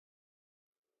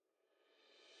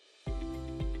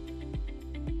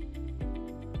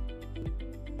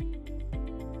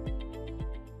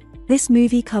This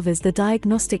movie covers the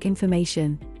diagnostic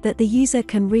information that the user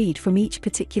can read from each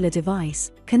particular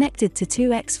device, connected to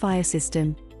 2x file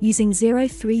system, using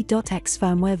 03.x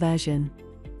firmware version.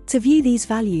 To view these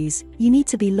values, you need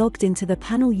to be logged into the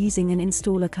panel using an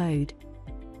installer code.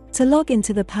 To log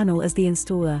into the panel as the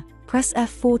installer, press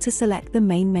F4 to select the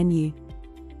main menu.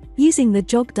 Using the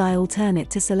jog dial, turn it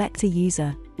to select a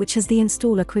user, which has the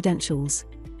installer credentials.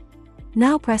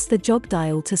 Now press the jog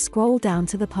dial to scroll down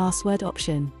to the password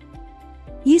option.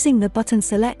 Using the button,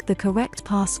 select the correct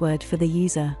password for the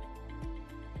user.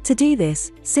 To do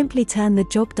this, simply turn the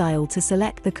jog dial to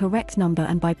select the correct number,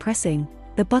 and by pressing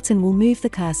the button will move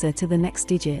the cursor to the next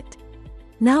digit.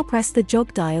 Now press the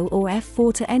jog dial or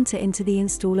F4 to enter into the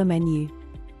installer menu.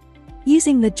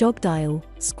 Using the jog dial,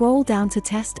 scroll down to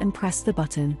test and press the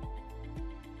button.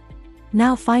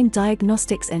 Now find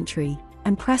Diagnostics entry,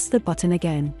 and press the button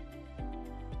again.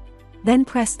 Then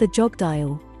press the jog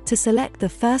dial to select the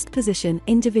first position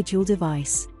individual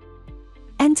device.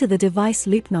 Enter the device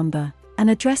loop number and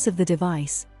address of the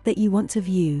device that you want to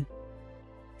view.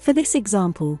 For this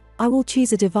example, I will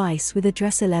choose a device with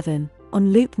address 11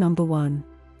 on loop number 1.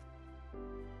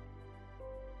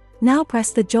 Now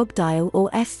press the jog dial or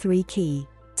F3 key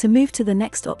to move to the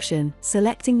next option,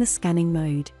 selecting the scanning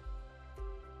mode.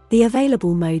 The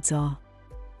available modes are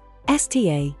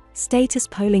STA, status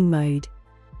polling mode,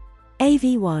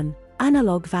 AV1,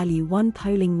 analog value 1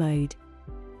 polling mode,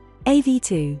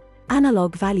 AV2,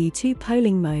 analog value 2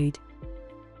 polling mode,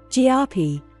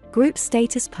 GRP, group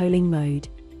status polling mode.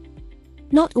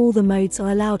 Not all the modes are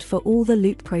allowed for all the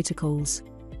loop protocols.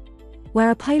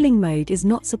 Where a polling mode is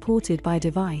not supported by a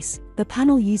device, the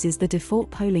panel uses the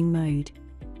default polling mode.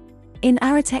 In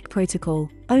Aritech protocol,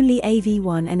 only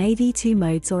AV1 and AV2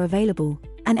 modes are available,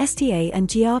 and STA and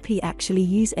GRP actually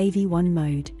use AV1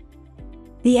 mode.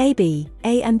 The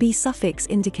A and B suffix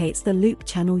indicates the loop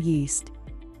channel used.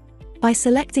 By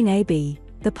selecting AB,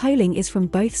 the polling is from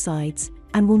both sides,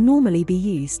 and will normally be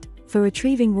used for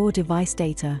retrieving raw device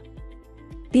data.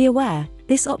 Be aware,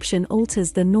 this option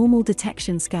alters the normal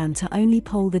detection scan to only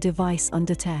poll the device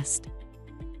under test.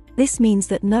 This means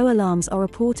that no alarms are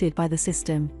reported by the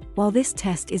system while this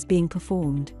test is being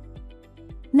performed.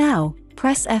 Now,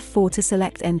 press F4 to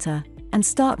select Enter, and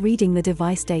start reading the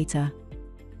device data.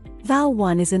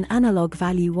 Val1 is an analog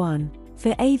value 1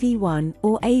 for AV1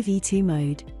 or AV2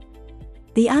 mode.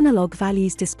 The analog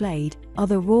values displayed are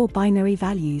the raw binary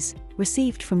values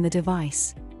received from the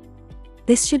device.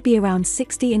 This should be around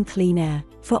 60 in clean air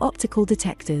for optical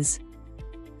detectors.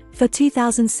 For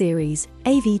 2000 series,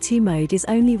 AV2 mode is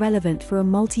only relevant for a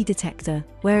multi-detector,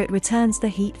 where it returns the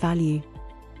heat value.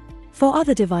 For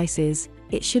other devices,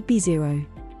 it should be 0.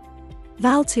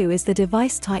 Val2 is the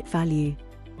device type value.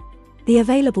 The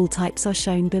available types are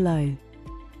shown below.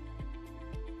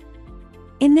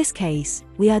 In this case,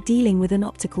 we are dealing with an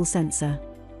optical sensor.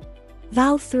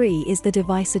 Val3 is the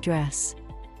device address.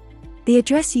 The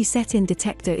address you set in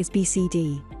detector is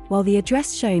BCD, while the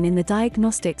address shown in the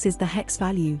diagnostics is the hex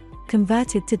value,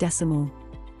 converted to decimal.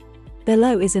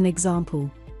 Below is an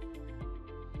example.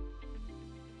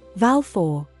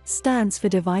 Val4 stands for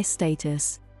device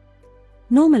status.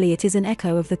 Normally it is an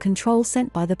echo of the control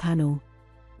sent by the panel.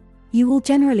 You will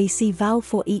generally see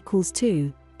Val4 equals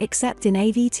 2, except in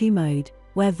AV2 mode,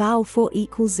 where Val4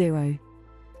 equals 0.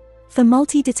 For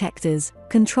multi-detectors,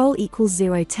 control equals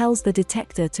 0 tells the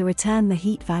detector to return the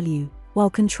heat value, while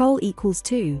control equals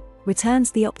 2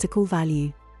 returns the optical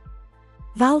value.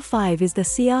 Val5 is the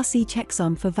CRC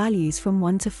checksum for values from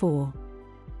 1 to 4.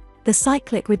 The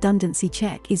cyclic redundancy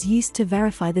check is used to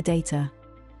verify the data.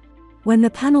 When the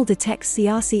panel detects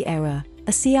CRC error,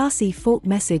 a CRC fault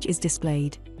message is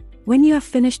displayed. When you have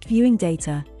finished viewing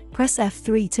data, press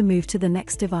F3 to move to the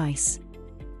next device.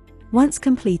 Once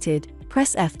completed,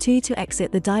 press F2 to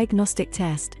exit the diagnostic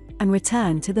test, and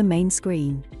return to the main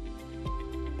screen.